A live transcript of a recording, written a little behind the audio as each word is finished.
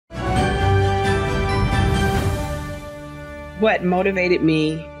What motivated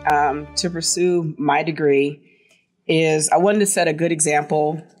me to pursue my degree is I wanted to set a good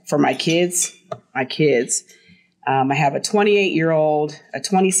example for my kids. I have a 28-year-old, a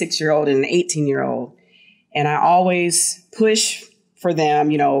 26-year-old, and an 18-year-old. And I always push for them,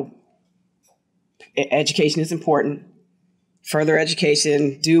 education is important, further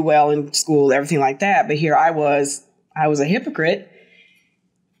education, do well in school, everything like that. But here I was a hypocrite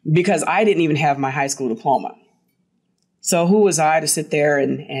because I didn't even have my high school diploma. So who was I to sit there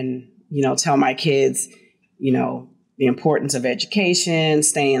and tell my kids, the importance of education,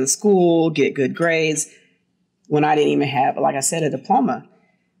 stay in school, get good grades, when I didn't even have, like I said, a diploma.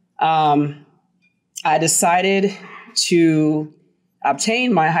 I decided to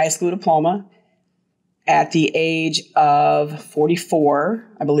obtain my high school diploma at the age of 44,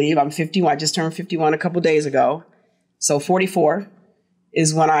 I believe. I'm 51. I just turned 51 a couple days ago. So 44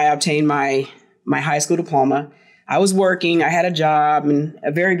 is when I obtained my high school diploma. I was working. I had a job, and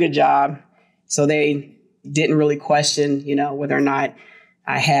a very good job. So they didn't really question, whether or not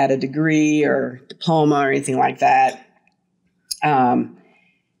I had a degree or diploma or anything like that.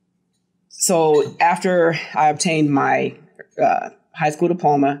 So after I obtained my high school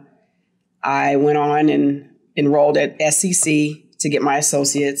diploma, I went on and enrolled at SCC to get my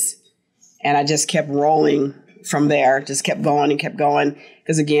associates. And I just kept rolling from there, just kept going and kept going.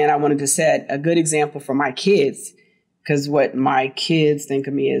 Because again, I wanted to set a good example for my kids, because what my kids think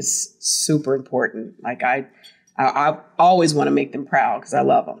of me is super important. Like I always want to make them proud because I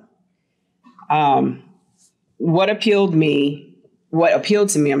love them. What appealed to me,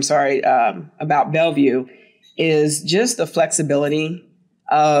 about Bellevue is just the flexibility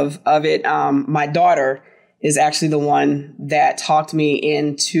of it. My daughter is actually the one that talked me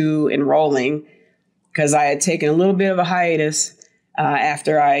into enrolling, because I had taken a little bit of a hiatus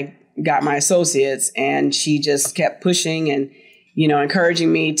after I got my associates, and she just kept pushing and,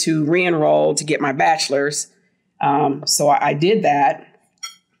 encouraging me to re-enroll to get my bachelor's. So I did that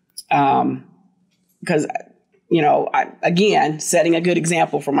because, again, setting a good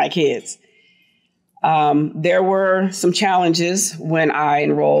example for my kids. There were some challenges when I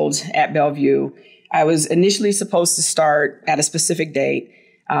enrolled at Bellevue. I was initially supposed to start at a specific date.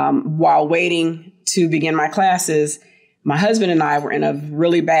 While waiting to begin my classes, my husband and I were in a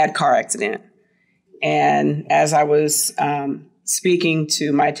really bad car accident. And as I was speaking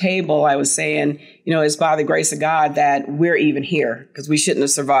to my table, I was saying, it's by the grace of God that we're even here, because we shouldn't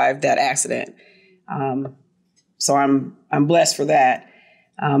have survived that accident. So I'm blessed for that.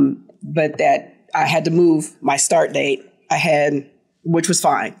 But that I had to move my start date ahead, which was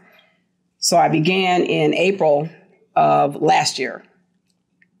fine. So I began in April of last year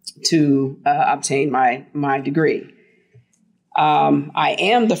to obtain my degree. I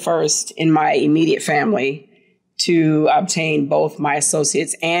am the first in my immediate family to obtain both my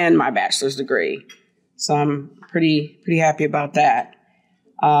associate's and my bachelor's degree. So I'm pretty happy about that.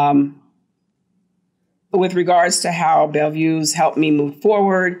 With regards to how Bellevue's helped me move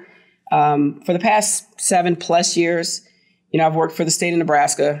forward, for the past 7+ years, I've worked for the state of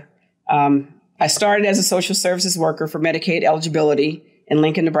Nebraska. I started as a social services worker for Medicaid eligibility in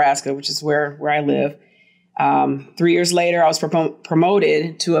Lincoln, Nebraska, which is where I live. 3 years later, I was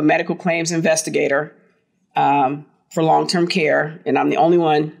promoted to a medical claims investigator for long-term care, and I'm the only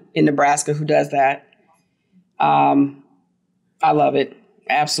one in Nebraska who does that. I love it.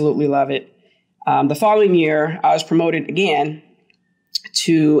 Absolutely love it. The following year, I was promoted again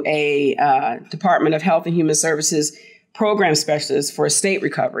to a Department of Health and Human Services program specialist for state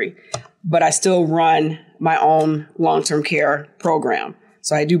recovery, but I still run my own long-term care program.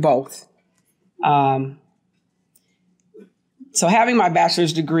 So I do both. So having my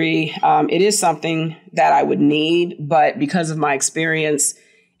bachelor's degree, it is something that I would need, but because of my experience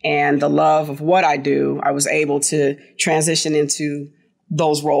and the love of what I do, I was able to transition into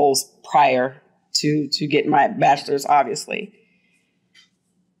those roles prior to get my bachelor's, obviously.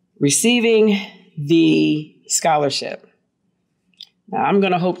 Receiving the scholarship. Now, I'm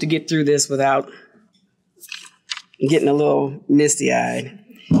going to hope to get through this without getting a little misty-eyed.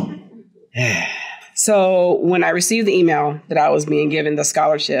 So when I received the email that I was being given the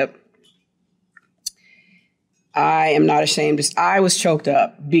scholarship, I am not ashamed. I was choked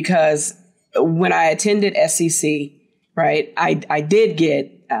up because when I attended SCC, right, I did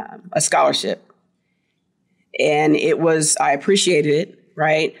get a scholarship, and I appreciated it,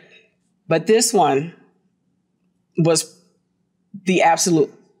 right? But this one was the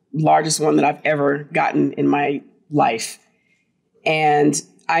absolute largest one that I've ever gotten in my life. And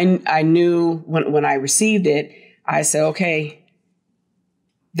I knew when I received it, I said, okay,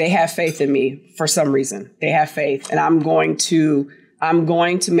 they have faith in me for some reason. They have faith, and I'm going to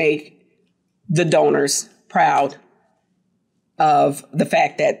make the donors proud of the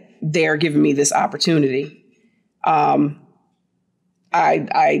fact that they're giving me this opportunity. I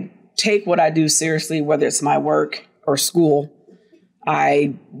take what I do seriously, whether it's my work or school.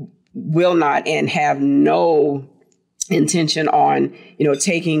 I will not and have no intention on,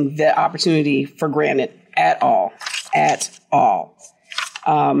 taking the opportunity for granted at all.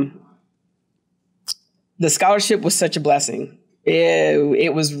 The scholarship was such a blessing.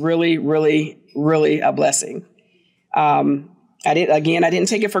 It was really, really, really a blessing. I didn't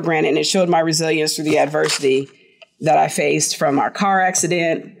take it for granted, and it showed my resilience through the adversity that I faced from our car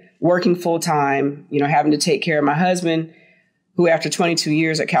accident, working full time, having to take care of my husband, who after 22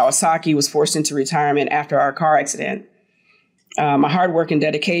 years at Kawasaki was forced into retirement after our car accident. My hard work and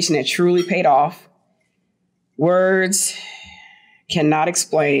dedication had truly paid off. Words cannot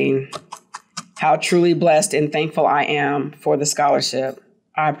explain how truly blessed and thankful I am for the scholarship.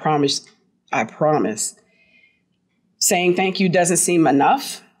 I promise. Saying thank you doesn't seem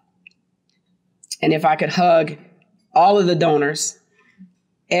enough. And if I could hug all of the donors,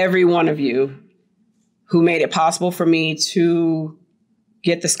 every one of you who made it possible for me to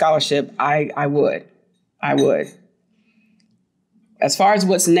get the scholarship, I would. As far as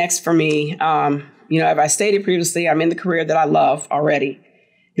what's next for me, as I stated previously, I'm in the career that I love already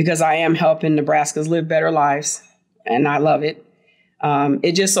because I am helping Nebraskans live better lives, and I love it.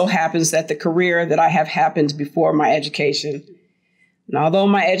 It just so happens that the career that I have happened before my education, and although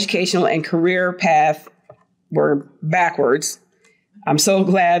my educational and career path were backwards, I'm so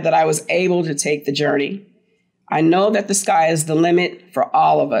glad that I was able to take the journey. I know that the sky is the limit for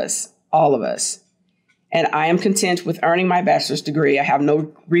all of us. And I am content with earning my bachelor's degree. I have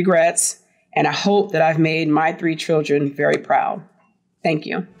no regrets, and I hope that I've made my 3 children very proud. Thank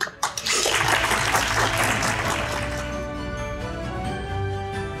you.